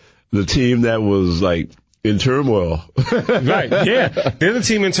is the team that was like in turmoil. Right, yeah. They're the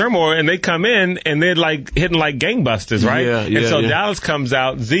team in turmoil, and they come in, and they're like hitting like gangbusters, right? And so Dallas comes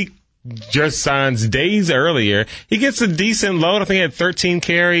out. Zeke just signs days earlier. He gets a decent load. I think he had 13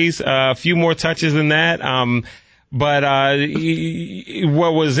 carries, a few more touches than that. But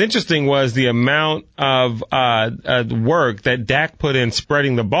what was interesting was the amount of work that Dak put in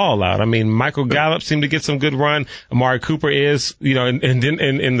spreading the ball out. I mean, Michael Gallup seemed to get some good run. Amari Cooper is, in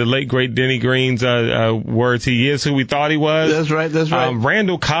the late great Denny Green's words, he is who we thought he was. That's right.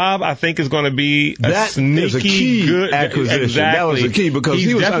 Randall Cobb, I think, is going to be a sneaky is a key good acquisition. Exactly. That was the key because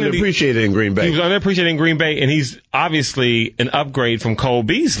he was underappreciated in Green Bay. He was underappreciated in Green Bay, and he's obviously an upgrade from Cole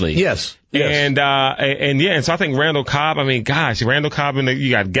Beasley. Yes. And so I think Randall Cobb, Randall Cobb,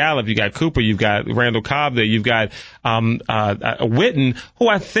 you got Gallup, you got Cooper, you've got Randall Cobb there, you've got, Witten, who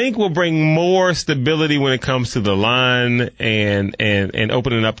I think will bring more stability when it comes to the line and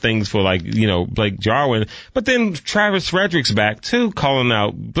opening up things for Blake Jarwin. But then Travis Frederick's back too, calling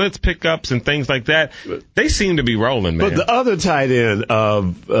out blitz pickups and things like that. They seem to be rolling, man. But the other tight end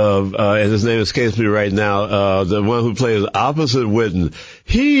and his name escapes me right now, the one who plays opposite Witten,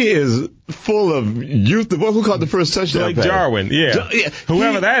 he is full of youth. The one who caught the first touchdown pass. Jarwin,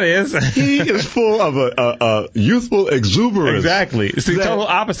 whoever that is. He is full of a youthful exuberance. Exactly. It's the total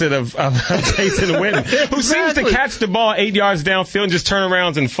opposite of Jason Witten, who seems to catch the ball 8 yards downfield and just turn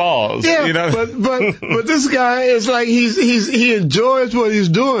around and falls. Yeah, but this guy is like he enjoys what he's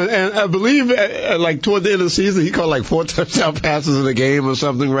doing, and I believe toward the end of the season he caught like 4 touchdown passes in a game or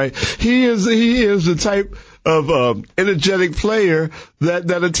something. Right? He is the type of energetic player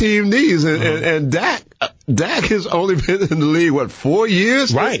that a team needs, and Dak has only been in the league 4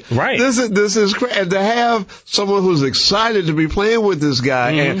 years. Right. This is crazy, and to have someone who's excited to be playing with this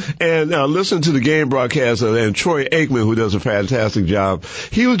guy and listen to the game broadcast and Troy Aikman, who does a fantastic job.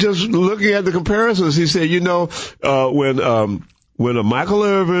 He was just looking at the comparisons. He said, when Michael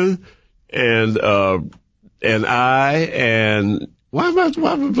Irvin and why am I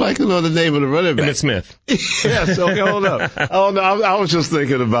blanking on the name of the running back? Emmitt Smith. Yes, okay, hold up. I was just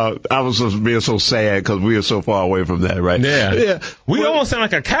thinking I was just being so sad because we are so far away from that, right? Yeah. We almost sound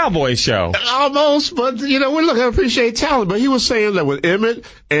like a Cowboy show. Almost, but we're looking to appreciate talent. But he was saying that when Emmitt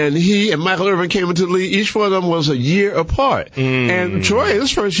and he and Michael Irvin came into the league, each one of them was a year apart. And Troy,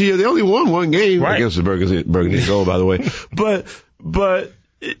 his first year, they only won one game against the Burgundy Gold, by the way. But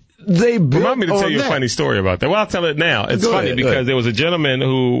they remind me to tell you a funny story about that. Well, I'll tell it now. It's funny because there was a gentleman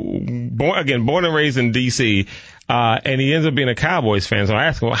who, born and raised in D.C., and he ends up being a Cowboys fan. So I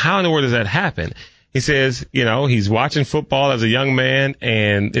asked him, well, how in the world does that happen? He says, he's watching football as a young man,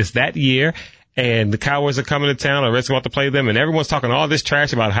 and it's that year, and the Cowboys are coming to town, or Redskins about to play them, and everyone's talking all this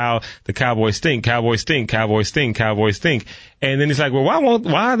trash about how the Cowboys stink, Cowboys stink, Cowboys stink, Cowboys stink. And then he's like, well,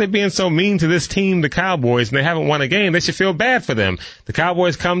 why are they being so mean to this team, the Cowboys, and they haven't won a game? They should feel bad for them. The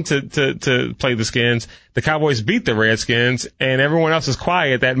Cowboys come to play the Skins. The Cowboys beat the Redskins, and everyone else is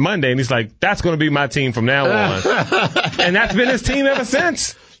quiet that Monday. And he's like, that's going to be my team from now on. And that's been his team ever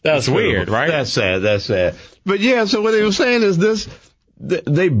since. That's weird, right? That's sad. But yeah, so what they were saying is this,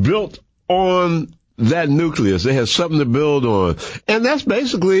 they built on that nucleus. They had something to build on. And that's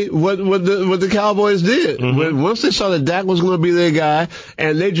basically what the Cowboys did. Once they saw that Dak was going to be their guy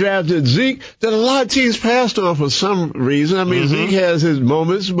and they drafted Zeke, that a lot of teams passed on for some reason. I mean, Zeke has his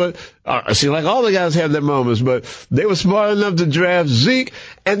moments, but it seems like all the guys have their moments, but they were smart enough to draft Zeke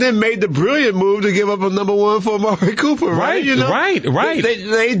and then made the brilliant move to give up a number 1 for Amari Cooper, right? Right.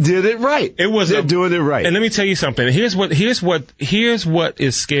 They did it right. They're doing it right. And let me tell you something. Here's what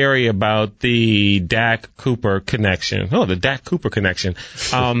is scary about the Dak Cooper connection. Oh, the Dak Cooper connection.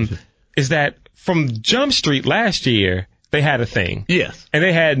 Is that from Jump Street last year, they had a thing. Yes. And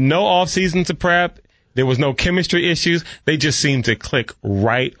they had no off season to prep. There was no chemistry issues. They just seemed to click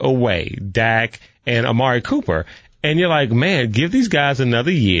right away, Dak and Amari Cooper. And you're like, man, give these guys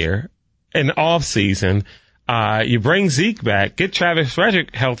another year, an off season. You bring Zeke back, get Travis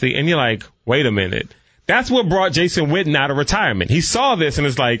Frederick healthy, and you're like, wait a minute. That's what brought Jason Witten out of retirement. He saw this and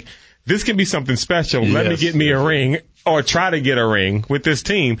it's like, this can be something special. Let me get me a ring or try to get a ring with this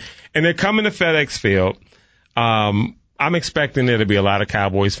team. And they're coming to FedEx Field. I'm expecting there to be a lot of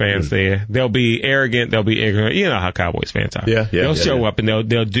Cowboys fans there. They'll be arrogant. They'll be ignorant. You know how Cowboys fans are. They'll show up and they'll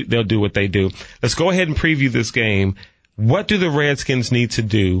do what they do. Let's go ahead and preview this game. What do the Redskins need to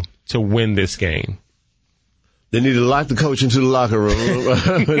do to win this game? They need to lock the coach into the locker room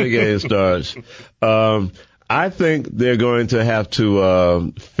when the game starts. I think they're going to have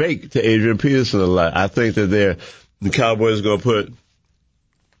to fake to Adrian Peterson a lot. I think that the Cowboys are going to put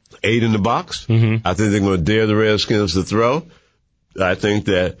 8 in the box. Mm-hmm. I think they're going to dare the Redskins to throw. I think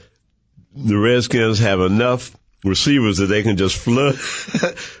that the Redskins have enough receivers that they can just flood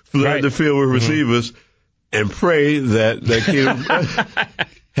the field with receivers and pray that kid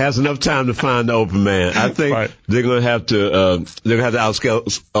has enough time to find the open man. I think they're going to have to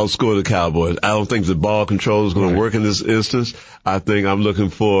outscore the Cowboys. I don't think the ball control is going to work in this instance. I think I'm looking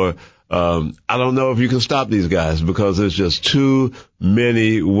for I don't know if you can stop these guys because there's just too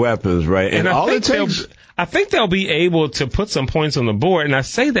many weapons, right? And all it takes, I think they'll be able to put some points on the board. And I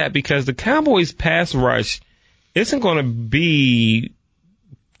say that because the Cowboys pass rush isn't going to be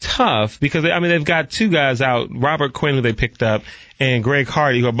tough because they've got 2 guys out, Robert Quinn, who they picked up, and Greg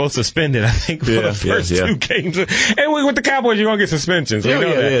Hardy, who are both suspended, I think, for the first 2 games. And with the Cowboys, you're going to get suspensions. You know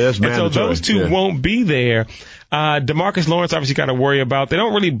that. That's mandatory. And so those 2 won't be there. DeMarcus Lawrence, obviously, got to worry about. They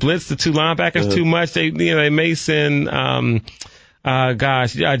don't really blitz the 2 linebackers too much. They may send,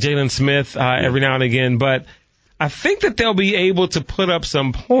 Jalen Smith, every now and again. But I think that they'll be able to put up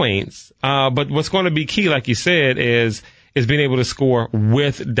some points. But what's going to be key, like you said, is being able to score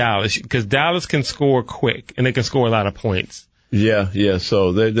with Dallas, because Dallas can score quick and they can score a lot of points. Yeah.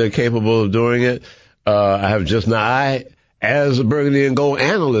 So they're capable of doing it. I, as a Burgundy and Gold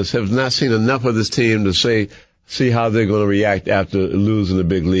analyst, have not seen enough of this team to see how they're going to react after losing a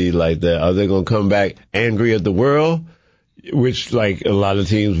big lead like that. Are they going to come back angry at the world, which like a lot of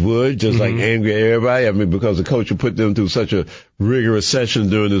teams would, just like angry at everybody? because the coach will put them through such a rigorous session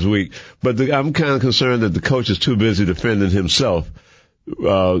during this week. But I'm kind of concerned that the coach is too busy defending himself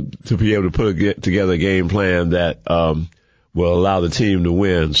to be able to put together a game plan that will allow the team to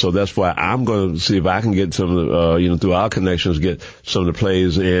win. So that's why I'm going to see if I can get some of the, through our connections, get some of the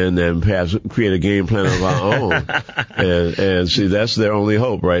plays in and perhaps create a game plan of our own. and see, that's their only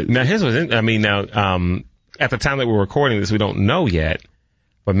hope, right? Now, here's what's at the time that we're recording this, we don't know yet.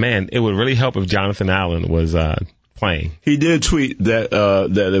 But, man, it would really help if Jonathan Allen was playing. He did tweet that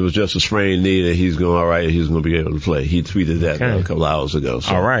it was just a sprained knee, that he's going all right, and he's going to be able to play. He tweeted that a couple hours ago.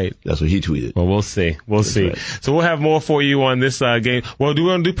 So all right. That's what he tweeted. Well, we'll see. Right. So we'll have more for you on this game. Well, do we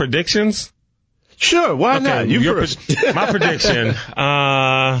want to do predictions? Sure. Why not? You first. My prediction.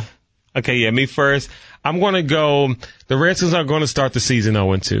 Me first. I'm going to go. The Redskins are going to start the season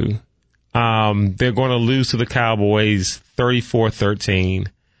 0-2. They're going to lose to the Cowboys 34-13.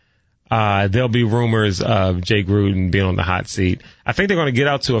 There'll be rumors of Jay Gruden being on the hot seat. I think they're going to get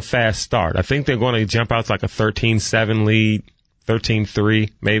out to a fast start. I think they're going to jump out to like a 13-7 lead,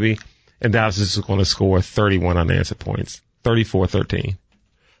 13-3 maybe, and Dallas is going to score 31 unanswered points, 34-13.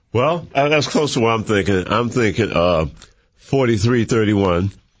 Well, that's close to what I'm thinking. I'm thinking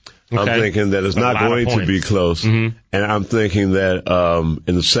 43-31. Okay. I'm thinking that it's not going to be close. Mm-hmm. And I'm thinking that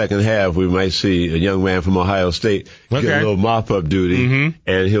in the second half, we might see a young man from Ohio State get a little mop-up duty,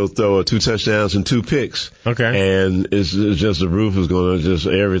 and he'll throw 2 touchdowns and 2 picks. Okay. And it's just the roof is going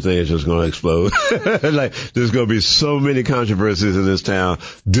to everything is just going to explode. Like, there's going to be so many controversies in this town.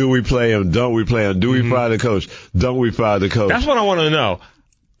 Do we play him? Don't we play him? Do we fire the coach? Don't we fire the coach? That's what I want to know.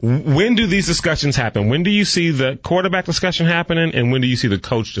 When do these discussions happen? When do you see the quarterback discussion happening, and when do you see the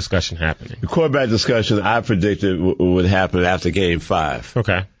coach discussion happening? The quarterback discussion I predicted would happen after Game 5.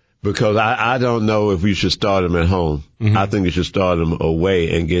 Okay. Because I don't know if we should start him at home. I think we should start him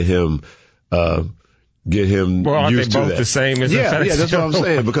away and get him used to both that. The same as yeah, that's what I'm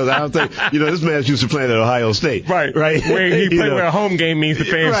saying. Because I don't think, this man's used to playing at Ohio State. Right. Where he played where a home game means the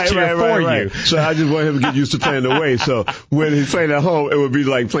fans cheer for you. So I just want him to get used to playing away. So when he's playing at home, it would be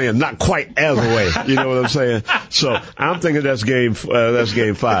like playing not quite as away. You know what I'm saying? So I'm thinking that's game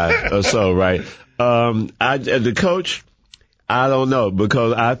 5 or so, right? The coach, I don't know,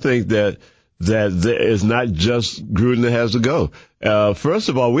 because I think that it's not just Gruden that has to go. First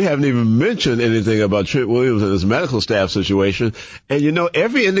of all, we haven't even mentioned anything about Trent Williams and his medical staff situation. And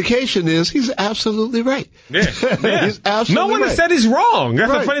every indication is he's absolutely right. Yeah. He's absolutely no one right. has said he's wrong.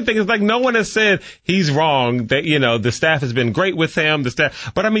 That's the funny thing. It's like no one has said he's wrong, that, the staff has been great with him,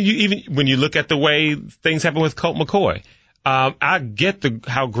 but when you look at the way things happen with Colt McCoy, I get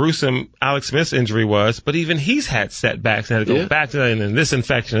how gruesome Alex Smith's injury was, but even he's had setbacks and had to go back to that and this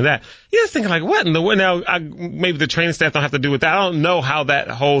infection and that. You're just thinking like, what in the world? Now, maybe the training staff don't have to do with that. I don't know how that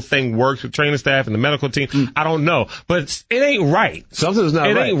whole thing works with training staff and the medical team. I don't know, but it ain't right. Something's not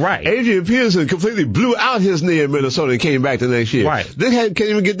right. It ain't right. Adrian Peterson completely blew out his knee in Minnesota and came back the next year. Right. They can't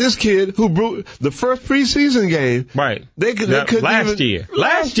even get this kid who blew the first preseason game. Right. They couldn't last year.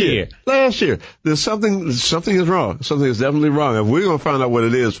 There's something is wrong. Something is definitely wrong. And we're going to find out what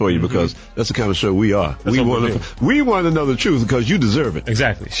it is for you because that's the kind of show we are. We want to know the truth because you deserve it.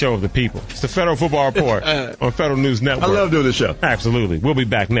 Exactly. Show of the people. It's the Federal Football Report on Federal News Network. I love doing the show. Absolutely. We'll be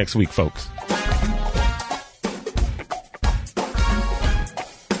back next week, folks.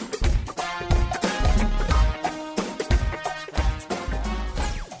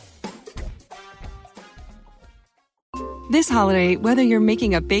 This holiday, whether you're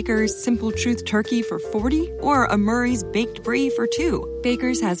making a Baker's Simple Truth turkey for 40 or a Murray's Baked Brie for 2,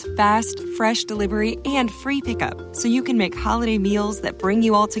 Baker's has fast, fresh delivery and free pickup, so you can make holiday meals that bring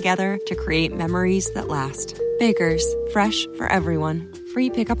you all together to create memories that last. Baker's, fresh for everyone. Free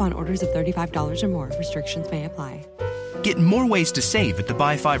pickup on orders of $35 or more. Restrictions may apply. Get more ways to save at the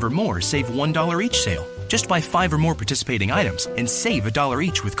Buy 5 or More Save $1 each sale. Just buy 5 or more participating items and save $1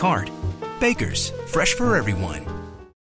 each with card. Baker's, fresh for everyone.